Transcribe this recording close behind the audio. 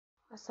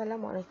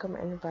Assalamualaikum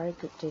and very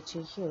good day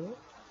to you.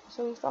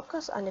 So we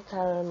focus on the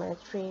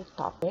calorimetry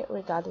topic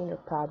regarding the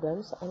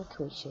problems and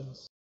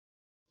questions.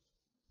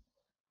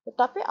 The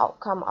topic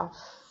outcome of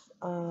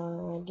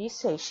this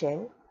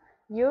session,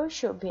 you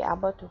should be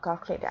able to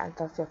calculate the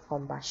enthalpy of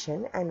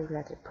combustion and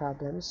related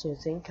problems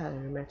using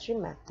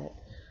calorimetry method.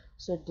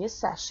 So this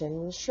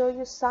session will show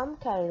you some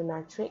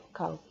calorimetric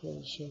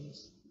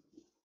calculations.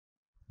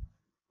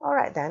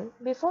 Alright then,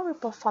 before we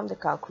perform the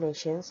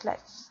calculations,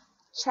 let's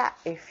check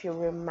if you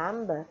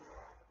remember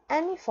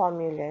any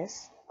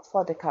formulas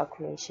for the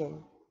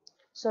calculation.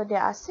 So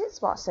there are 6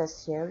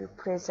 boxes here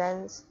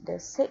represents the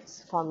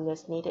 6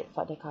 formulas needed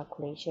for the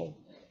calculation.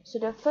 So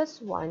the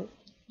first one,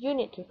 you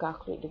need to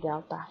calculate the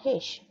delta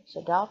H.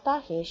 So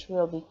delta H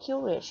will be Q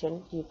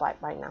ration divided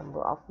by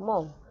number of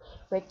mole,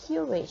 where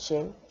Q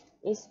ration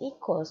is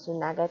equals to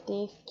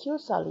negative Q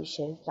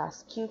solution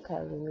plus Q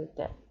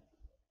calorimeter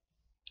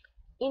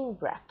in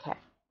bracket,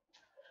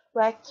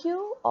 where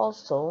Q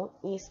also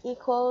is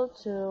equal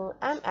to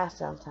ms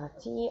delta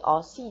T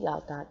or C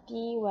delta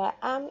T, where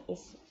M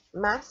is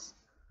mass,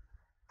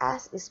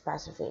 S is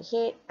specific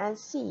heat, and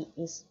C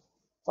is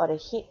for the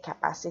heat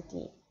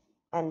capacity,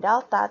 and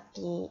delta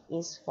T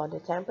is for the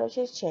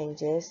temperature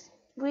changes,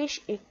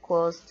 which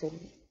equals to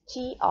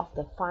T of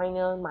the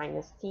final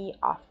minus T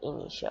of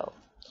initial.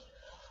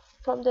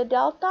 From the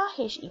delta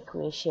H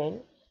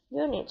equation,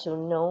 you need to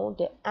know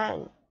the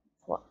N.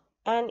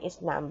 N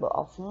is number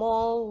of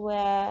mole,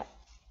 where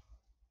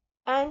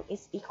N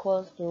is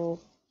equal to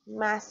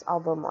mass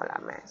over molar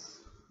mass.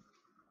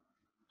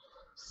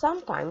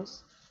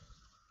 Sometimes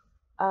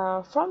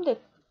from the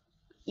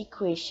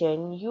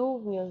equation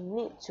you will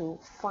need to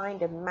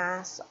find the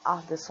mass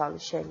of the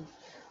solution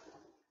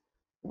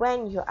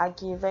when you are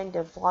given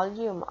the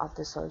volume of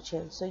the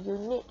solution. So you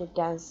need the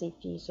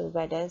density, so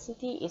where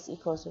density is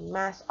equal to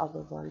mass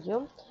over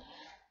volume,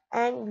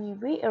 and we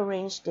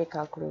rearrange the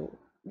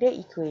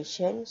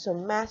equation, so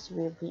mass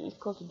will be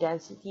equal to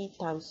density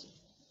times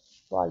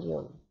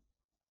volume.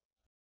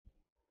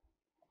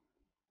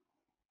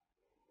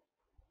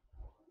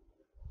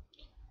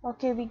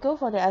 Okay, we go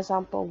for the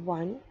example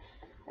 1.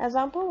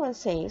 Example 1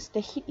 says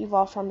the heat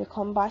evolved from the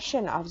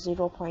combustion of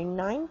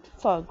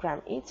 0.94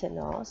 gram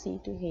ethanol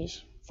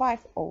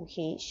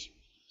C2H5OH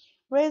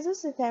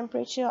raises the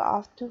temperature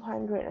of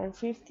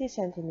 250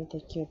 centimeter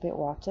cubic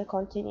water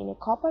contained in a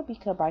copper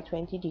beaker by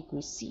 20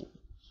 degrees C.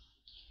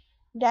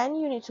 Then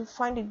you need to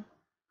find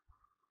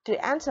the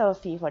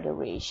enthalpy for the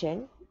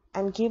reaction,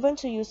 and given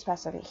to you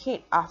specific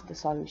heat of the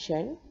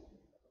solution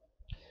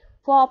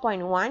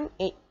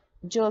 4.18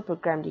 joule per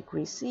gram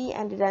degree C,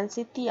 and the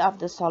density of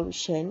the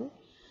solution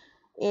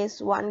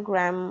is 1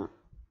 gram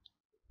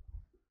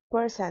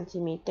per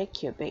centimeter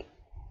cubic.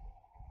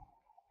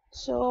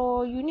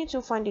 So you need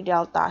to find the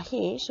delta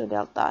H. So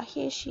delta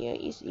H here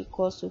is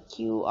equals to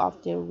Q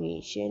of the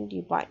reaction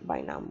divided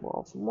by number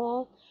of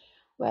mole,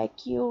 where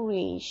Q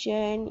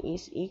reaction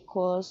is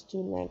equals to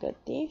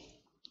negative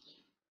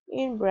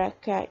in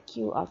bracket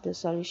Q of the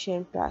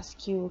solution plus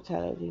Q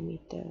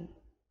calorimeter.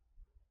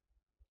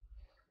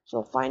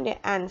 So find the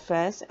N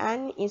first.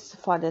 N is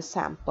for the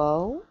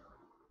sample.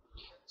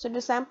 So the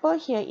sample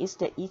here is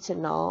the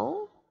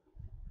ethanol.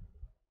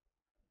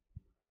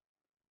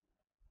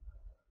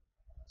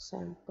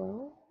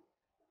 Sample.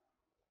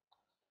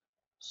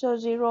 So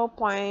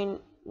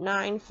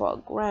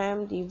 0.94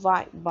 gram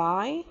divided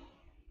by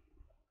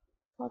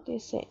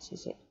 46,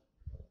 is it?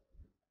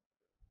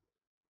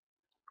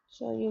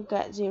 So you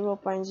get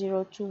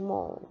 0.02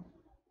 mole.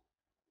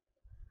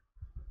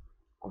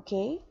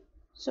 Okay.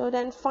 So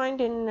then find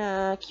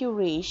the Q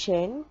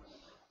ration.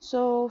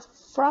 So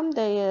from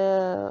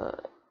the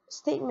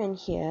statement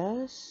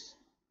here,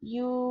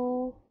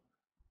 you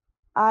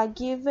are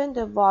given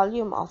the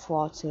volume of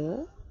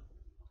water.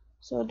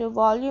 So the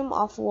volume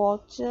of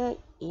water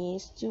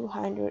is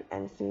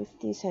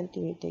 250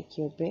 centimeter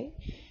cubic,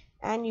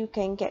 and you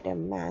can get the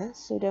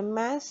mass. So the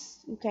mass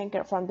you can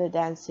get from the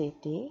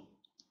density.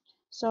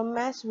 So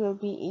mass will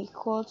be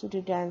equal to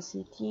the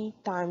density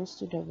times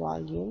to the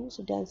volume.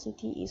 So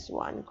density is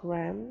 1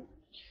 gram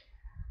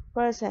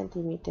per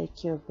centimeter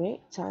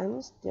cubic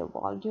times the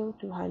volume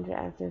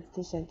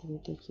 250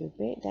 centimeter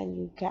cubic. Then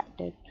you get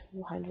the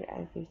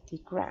 250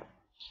 gram.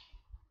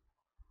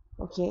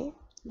 Okay.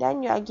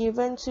 Then you are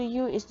given to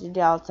you is the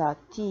delta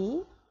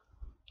T.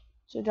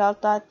 So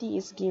delta T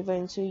is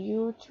given to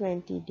you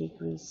 20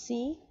 degrees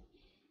C.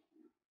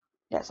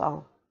 That's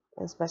all.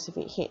 And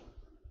specific heat.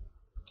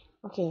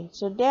 Okay,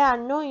 so there are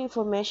no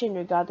information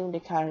regarding the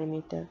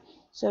calorimeter.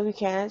 So we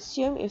can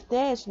assume if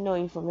there is no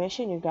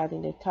information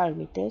regarding the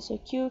calorimeter, so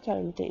Q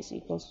calorimeter is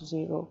equal to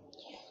 0.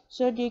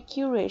 So the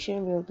Q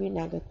ration will be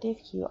negative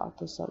Q of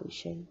the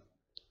solution,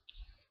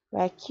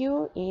 where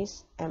Q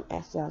is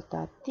ms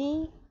delta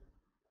T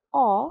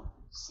or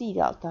C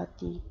delta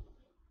T.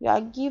 We are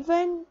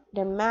given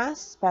the mass,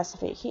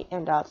 specific heat,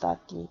 and delta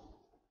T,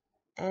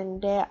 and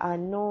there are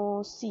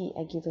no C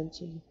are given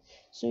to you.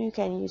 So you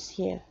can use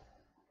here.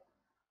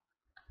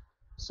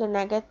 So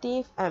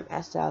negative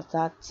ms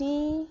delta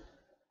T.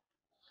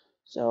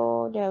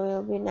 So there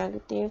will be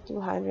negative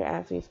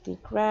 250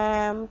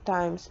 gram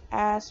times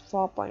S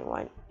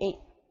 4.18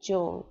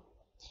 joule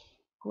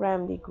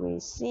gram degree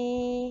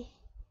C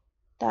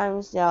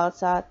times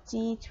delta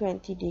T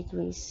 20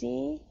 degrees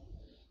C.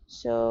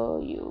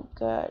 So you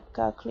got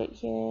calculate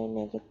here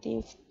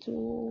negative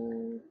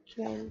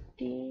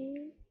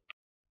 220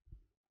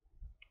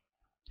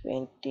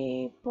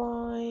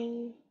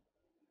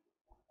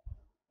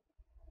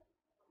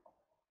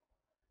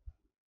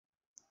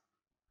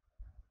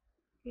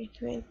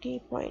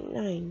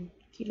 20.9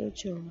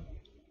 kilojoule.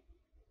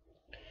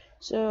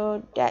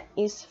 So that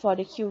is for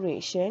the Q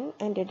ration,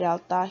 and the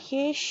delta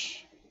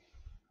H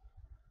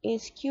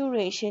is Q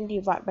ration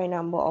divided by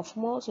number of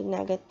moles, so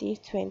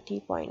negative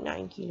 20.9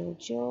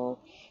 kilojoule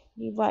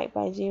divided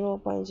by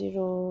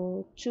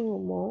 0.02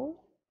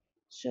 mole.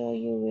 So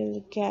you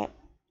will get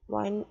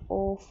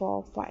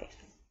 1045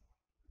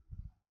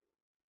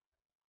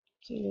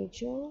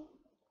 kilojoule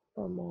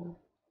per mole.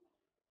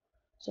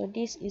 So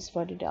this is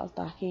for the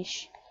delta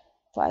H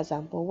for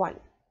example 1.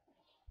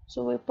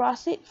 So we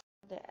proceed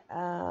for the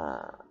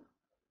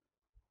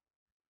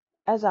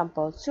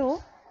example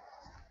 2.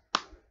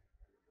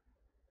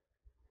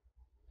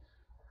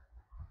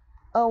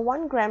 A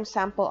 1 gram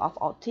sample of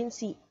octane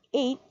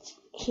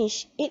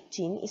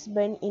C8H18 is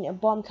burned in a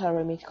bomb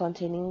calorimeter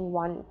containing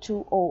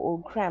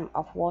 1200 gram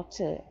of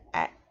water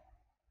at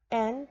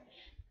an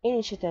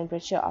initial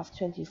temperature of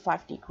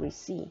 25 degrees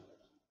C.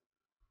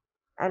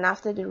 And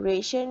after the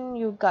reaction,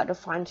 you got the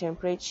final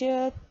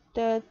temperature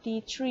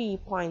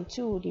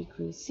 33.2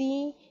 degrees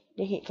C.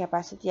 The heat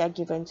capacity are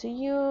given to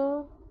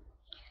you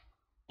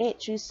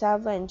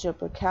 837 joule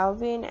per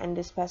Kelvin, and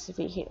the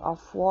specific heat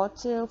of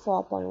water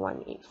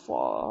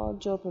 4.184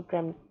 joule per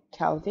gram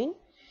Kelvin,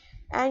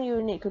 and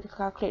you need to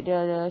calculate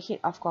the heat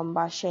of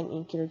combustion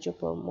in kilojoule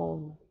per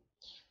mole.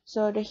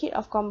 So the heat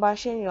of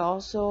combustion you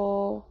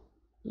also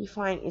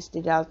define is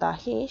the delta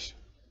H,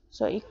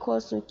 so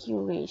equals to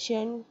Q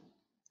ration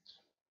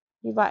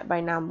divided by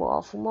number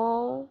of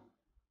mole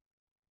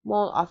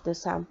of the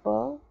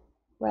sample,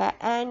 where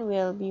N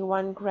will be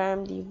 1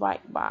 gram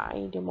divided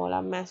by the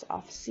molar mass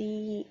of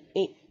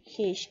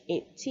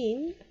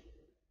C8H18,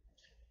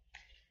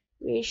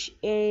 which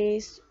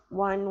is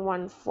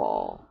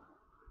 114.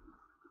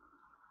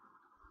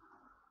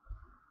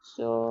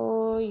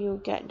 So you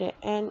get the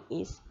N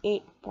is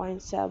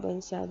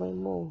 8.77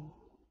 mole.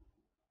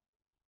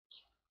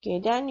 Okay,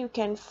 then you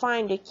can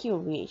find the Q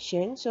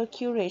ration. So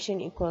Q ration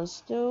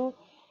equals to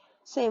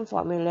same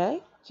formula,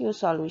 Q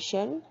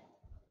solution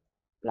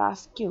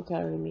plus Q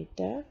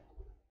calorimeter,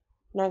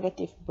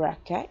 negative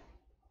bracket,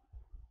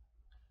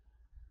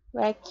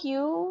 where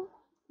Q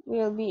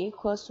will be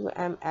equals to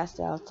MS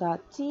delta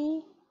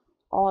T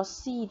or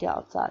C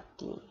delta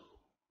T.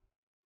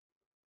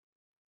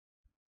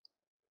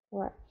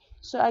 Right.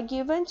 So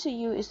given to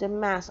you is the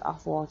mass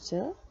of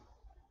water,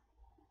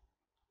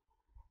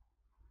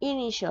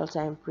 initial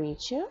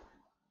temperature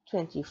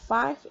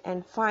 25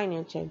 and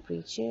final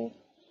temperature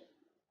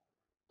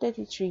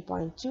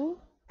 33.2,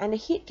 and the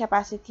heat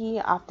capacity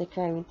of the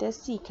calorimeter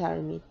C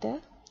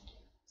calorimeter,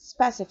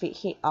 specific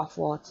heat of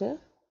water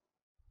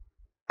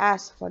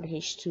S for the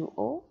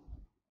H2O.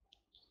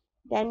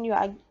 Then you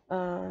are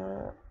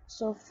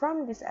so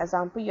from this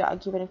example you are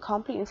given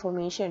complete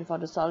information for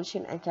the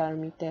solution and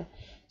calorimeter,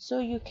 so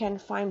you can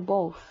find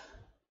both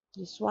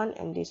this one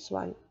and this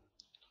one.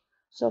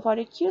 So for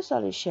the Q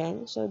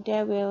solution, so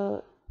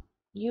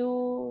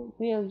you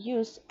will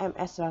use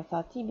MS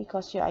delta T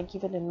because you are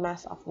given the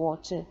mass of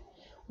water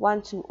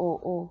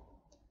 1200.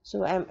 So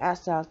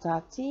MS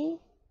delta T.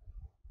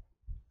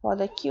 For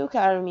the Q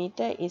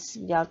calorimeter is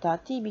delta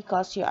T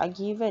because you are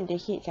given the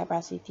heat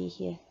capacity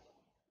here.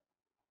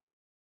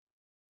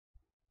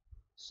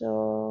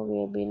 So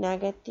will be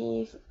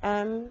negative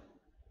M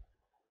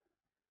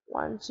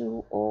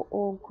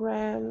 1200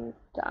 gram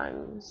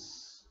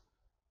times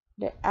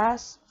the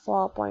S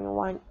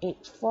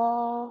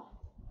 4.184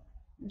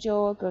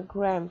 joule per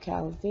gram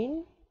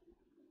Kelvin.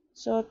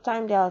 So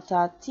time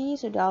delta T,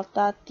 so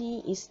delta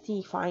T is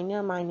T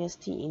final minus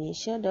T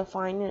initial. The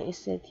final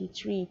is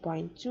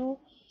 33.2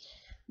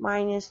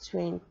 minus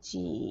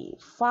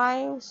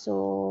 25,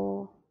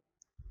 so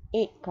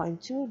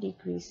 8.2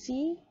 degrees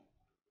C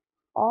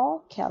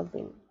or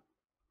Kelvin.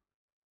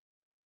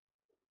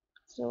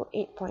 So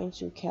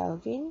 8.2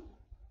 Kelvin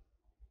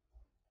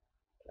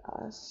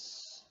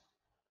plus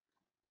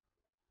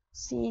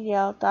C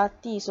delta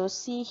T, so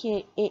C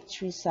here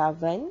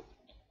 837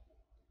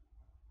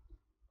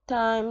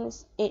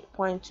 times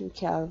 8.2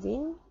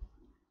 Kelvin.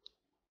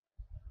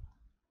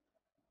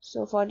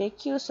 So for the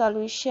Q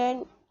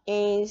solution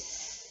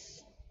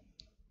is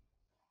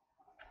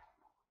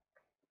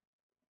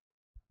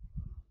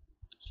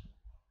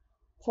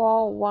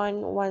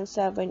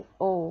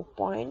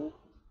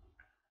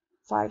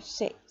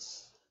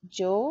 41170.56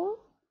 joule.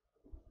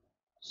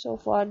 So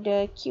for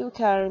the Q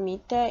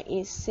calorimeter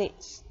is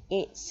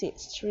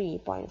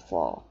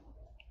 6863.4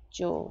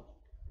 joule.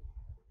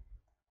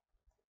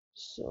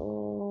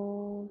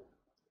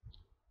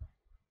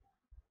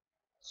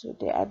 So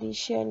the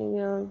addition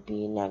will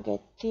be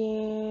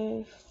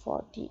negative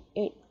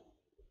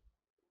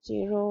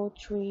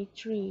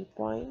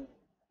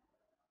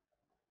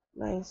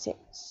 48,033.96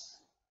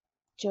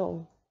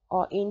 joule,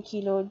 or in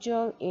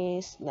kilojoule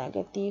is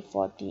negative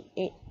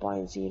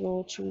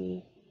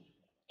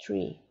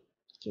 48.033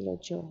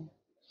 kilojoule.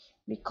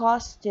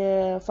 Because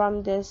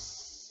from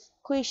this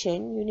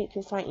equation you need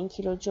to find in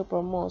kilojoule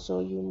per mole, so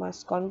you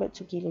must convert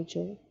to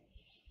kilojoule.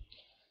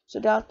 So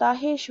delta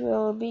H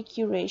will be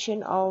Q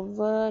ration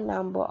over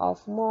number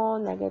of mole,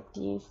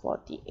 negative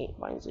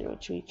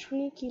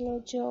 48.033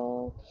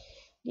 kilojoule,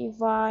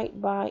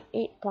 divide by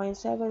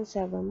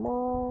 8.77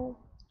 mole.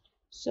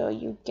 So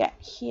you get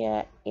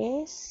here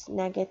is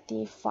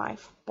negative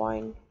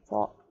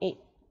 5.48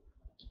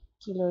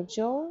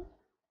 kilojoule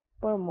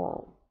per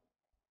mole.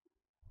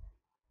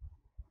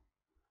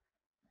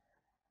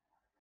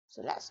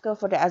 So let's go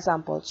for the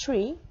example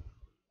 3.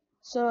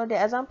 So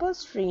the example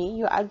 3,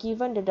 you are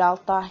given the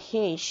delta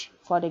H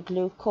for the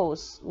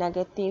glucose,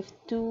 negative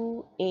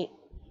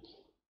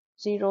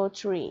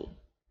 2803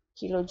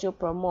 kilojoule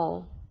per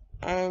mole,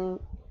 and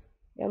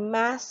the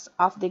mass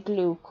of the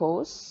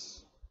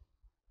glucose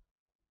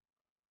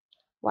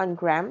 1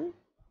 gram.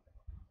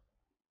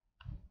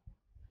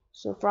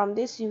 So from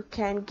this you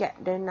can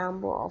get the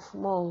number of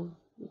mole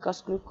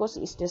because glucose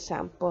is the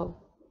sample.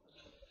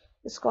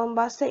 It's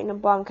combusted in a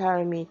bomb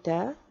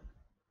calorimeter.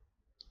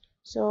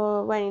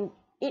 So when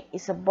it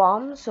is a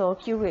bomb, so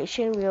Q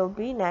ration will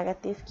be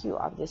negative Q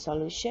of the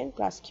solution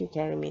plus Q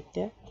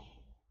calorimeter.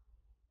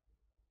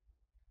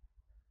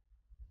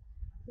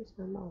 Where's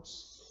my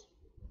mouse?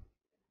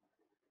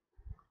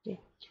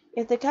 Okay.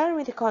 If the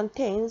calorimeter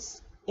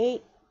contains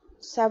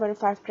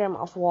 875 grams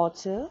of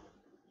water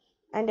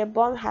and the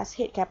bomb has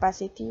heat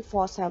capacity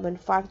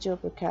 475 joule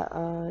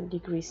per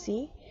degree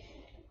C,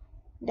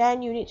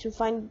 then you need to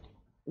find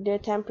the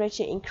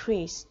temperature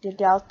increase, the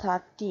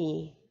delta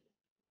T,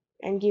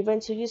 and given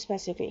to you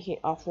specific heat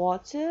of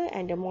water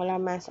and the molar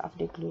mass of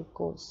the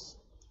glucose.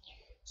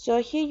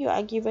 So here you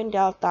are given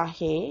delta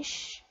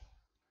H,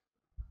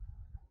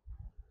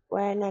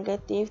 where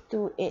negative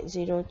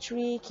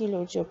 2803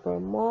 kilojoule per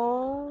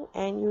mole,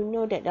 and you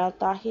know that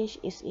delta H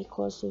is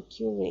equal to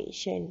Q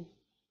ration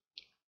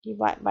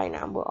divided by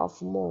number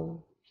of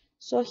mole.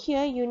 So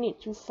here you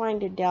need to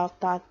find the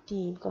delta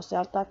T because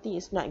delta T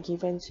is not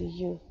given to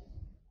you.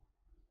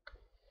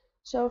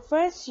 So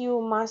first you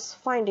must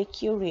find the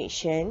Q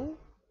ration,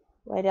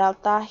 where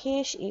delta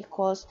H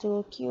equals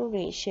to Q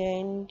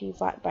ration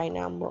divided by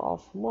number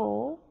of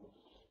mole.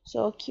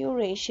 So Q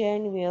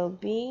ration will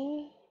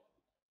be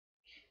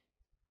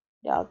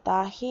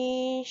delta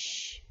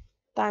H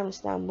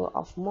times number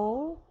of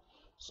mole.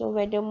 So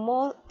where the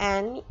mole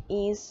N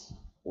is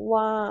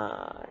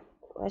 1,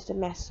 where's the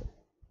mass?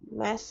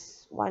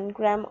 Mass 1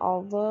 gram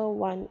over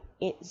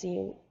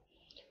 180,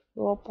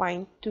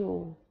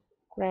 0.2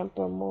 gram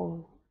per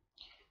mole.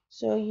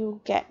 So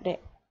you get the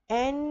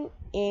N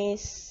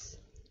is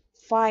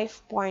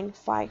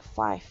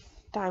 5.55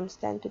 times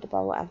 10 to the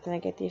power of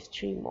negative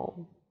 3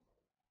 mole.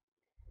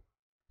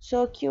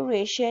 So Q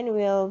ration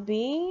will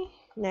be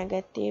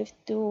negative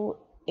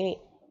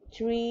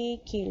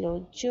 283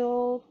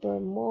 kilojoule per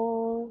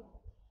mole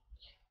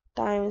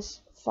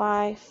times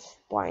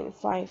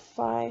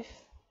 5.55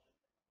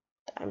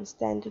 times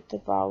 10 to the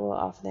power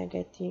of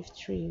negative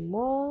 3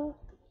 mole.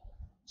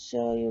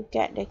 So you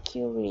get the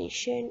Q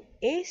ration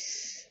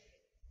is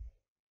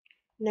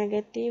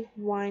negative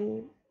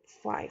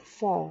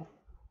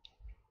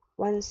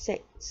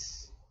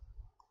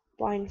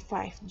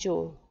 154.16.5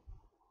 joule.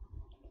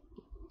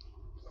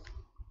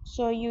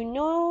 So you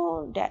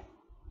know that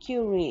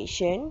Q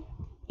ration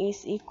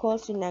is equal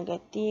to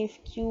negative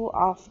Q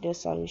of the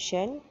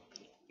solution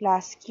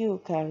plus Q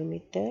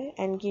calorimeter,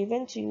 and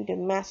given to you the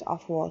mass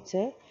of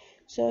water,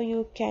 so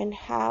you can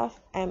have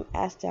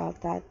ms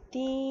delta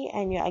T,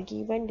 and you are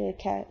given the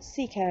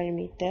C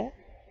calorimeter,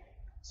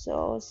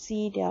 so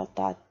C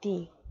delta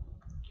T.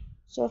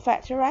 So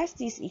factorize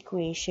this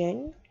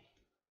equation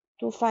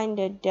to find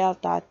the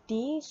delta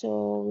T,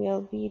 so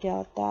will be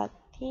delta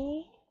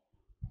T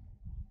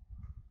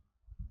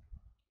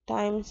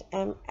times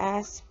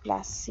ms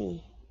plus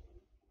C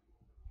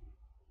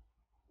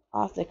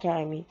of the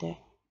calorimeter.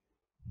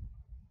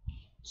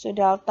 So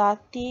delta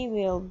T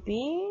will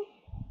be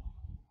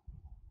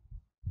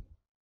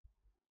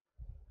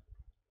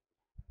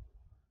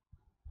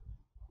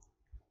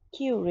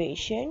Q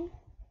ration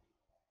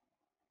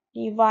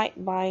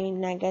divided by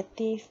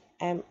negative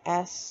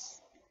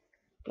ms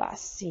plus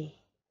C.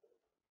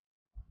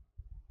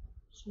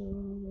 So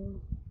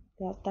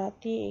delta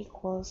T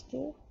equals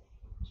to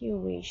Q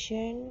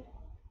ration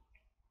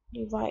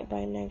divided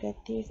by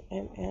negative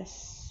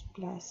ms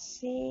plus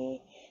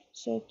C.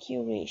 So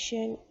Q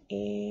ration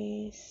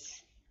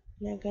is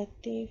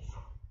negative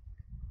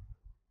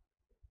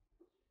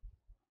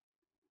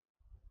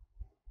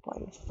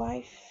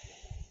 0.5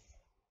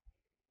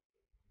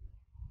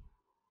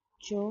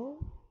 joule.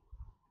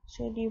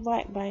 So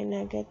divide by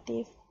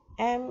negative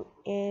M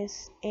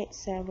is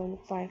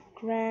 875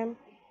 gram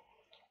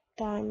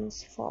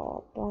times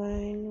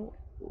 4.1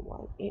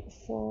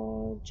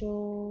 184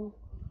 joule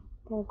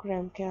per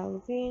gram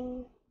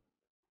Kelvin,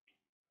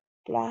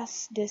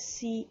 plus the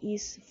C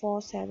is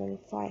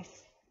 475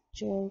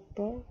 joule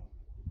per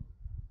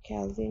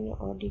Kelvin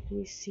or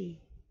degree C,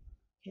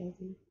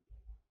 Kelvin.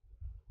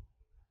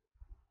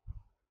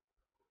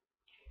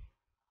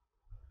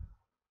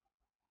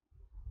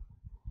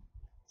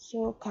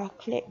 So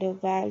calculate the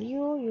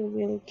value, you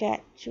will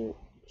get to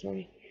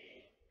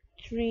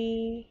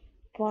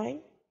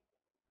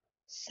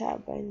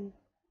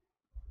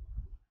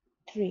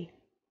 3.73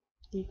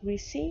 degree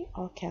C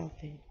or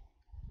Kelvin.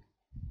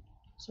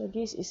 So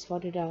this is for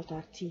the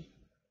delta T.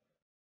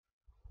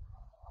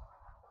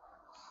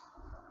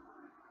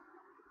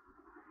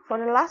 For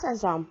the last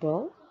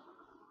example,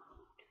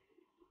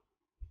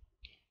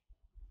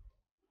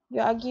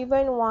 you are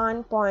given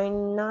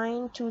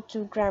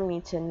 1.922 gram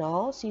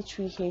methanol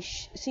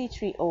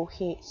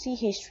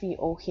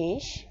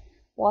CH3OH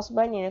was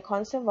burned in a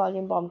constant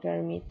volume bomb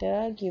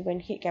calorimeter, given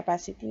heat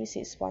capacity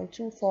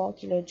 6.24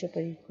 kJ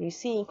per degree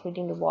C,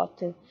 including the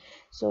water.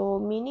 So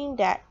meaning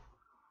that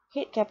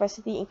heat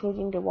capacity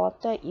including the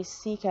water is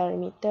C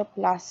calorimeter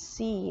plus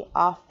C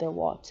of the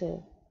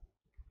water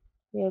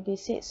will be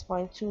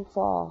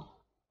 6.24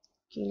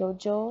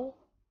 kJ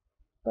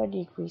per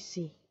degree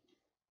C.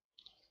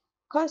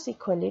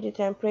 Consequently, the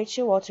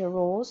temperature water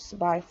rose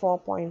by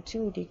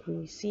 4.2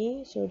 degrees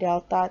C, so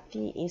delta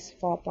T is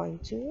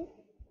 4.2.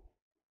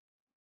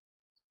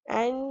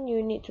 And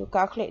you need to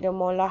calculate the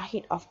molar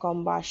heat of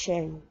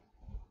combustion,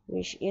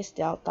 which is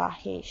delta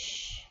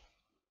H.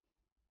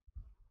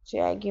 So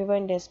you are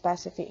given the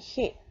specific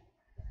heat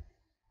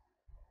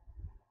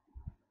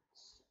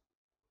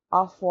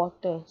of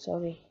water.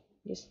 Sorry,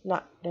 this is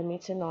not the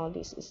methanol,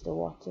 this is the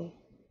water.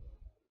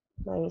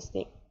 My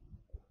mistake.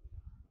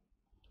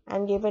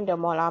 And given the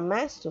molar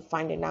mass to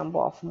find the number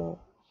of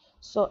mole.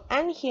 So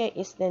N here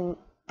is the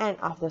N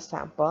of the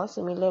sample,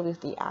 similar with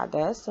the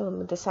others.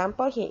 So the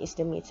sample here is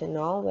the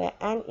methanol, where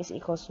N is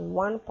equals to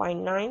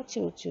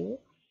 1.922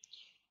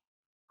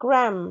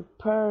 gram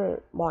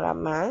per molar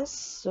mass.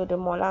 So the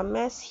molar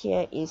mass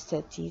here is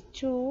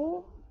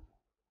 32.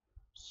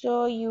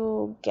 So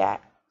you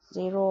get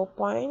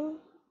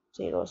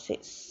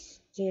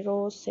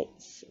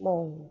 0.0606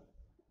 mole.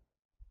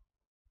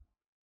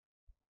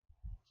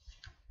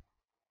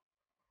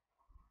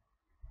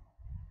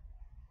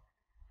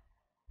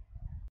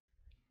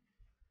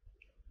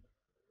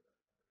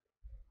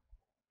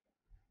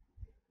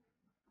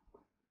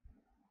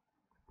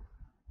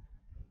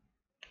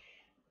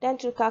 Then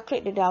to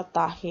calculate the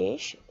delta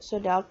H, so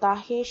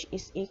delta H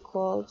is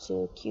equal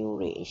to Q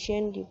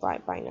reaction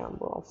divided by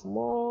number of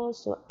moles.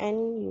 So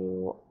N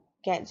you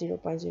get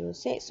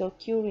 0.06. So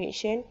Q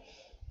reaction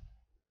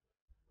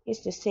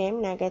is the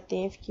same,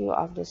 negative Q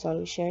of the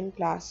solution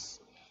plus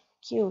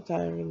Q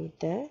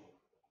calorimeter.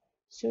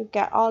 So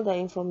get all the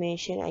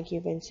information I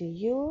given to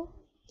you.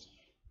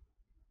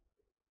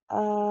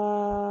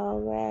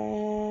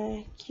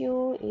 Where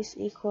Q is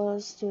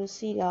equals to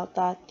C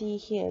delta T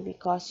here,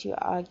 because you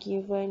are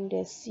given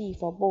the C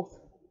for both.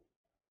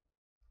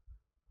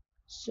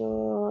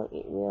 So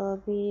it will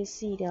be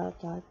C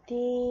delta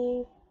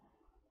T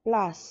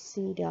plus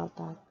C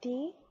delta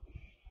T.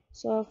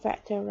 So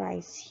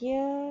factorize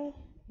here,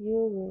 you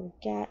will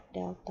get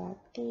delta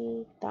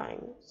T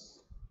times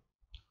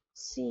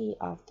C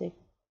of the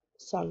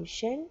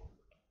solution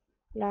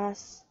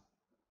plus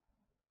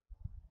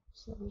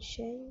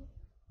solution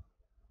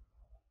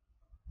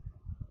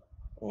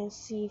and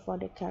C for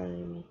the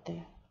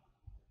calorimeter.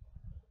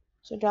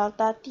 So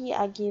delta T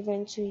are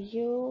given to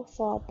you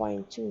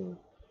 4.2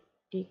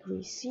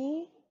 degrees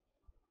C.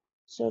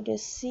 So the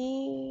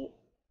C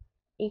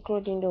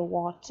including the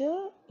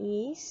water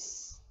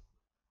is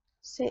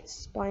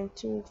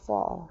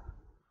 6.24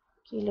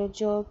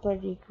 kilojoule per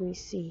degree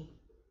C.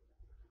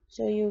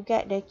 So you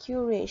get the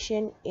Q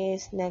reaction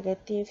is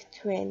negative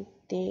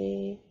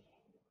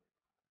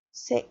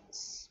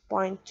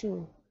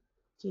 26.2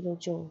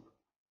 kilojoule.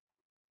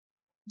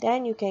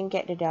 Then you can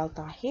get the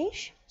delta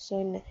H.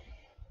 So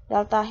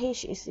delta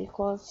H is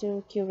equal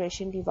to Q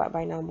reaction divided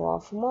by number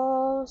of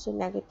moles. So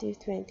negative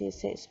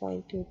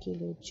 26.2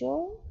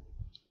 kilojoule.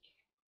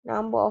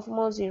 Number of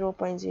moles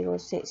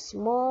 0.06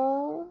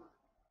 mole.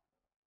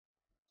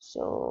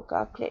 So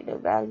calculate the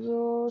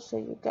value. So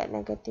you get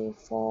negative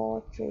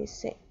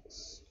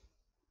 436.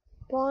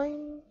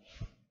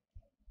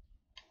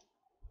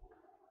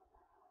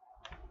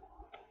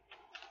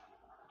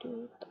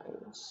 2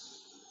 times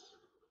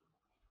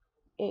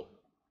 8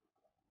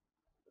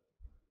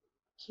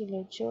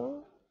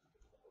 kilojoule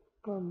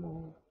per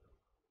mole.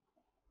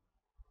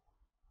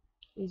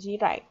 Easy,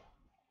 right?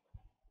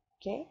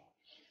 Okay,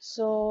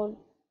 so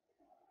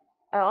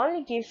I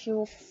only give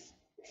you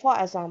 4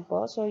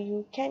 examples, so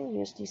you can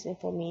use this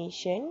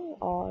information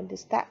or the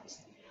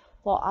steps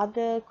for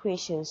other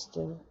questions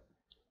too.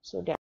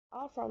 So that's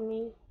all from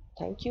me.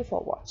 Thank you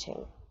for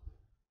watching.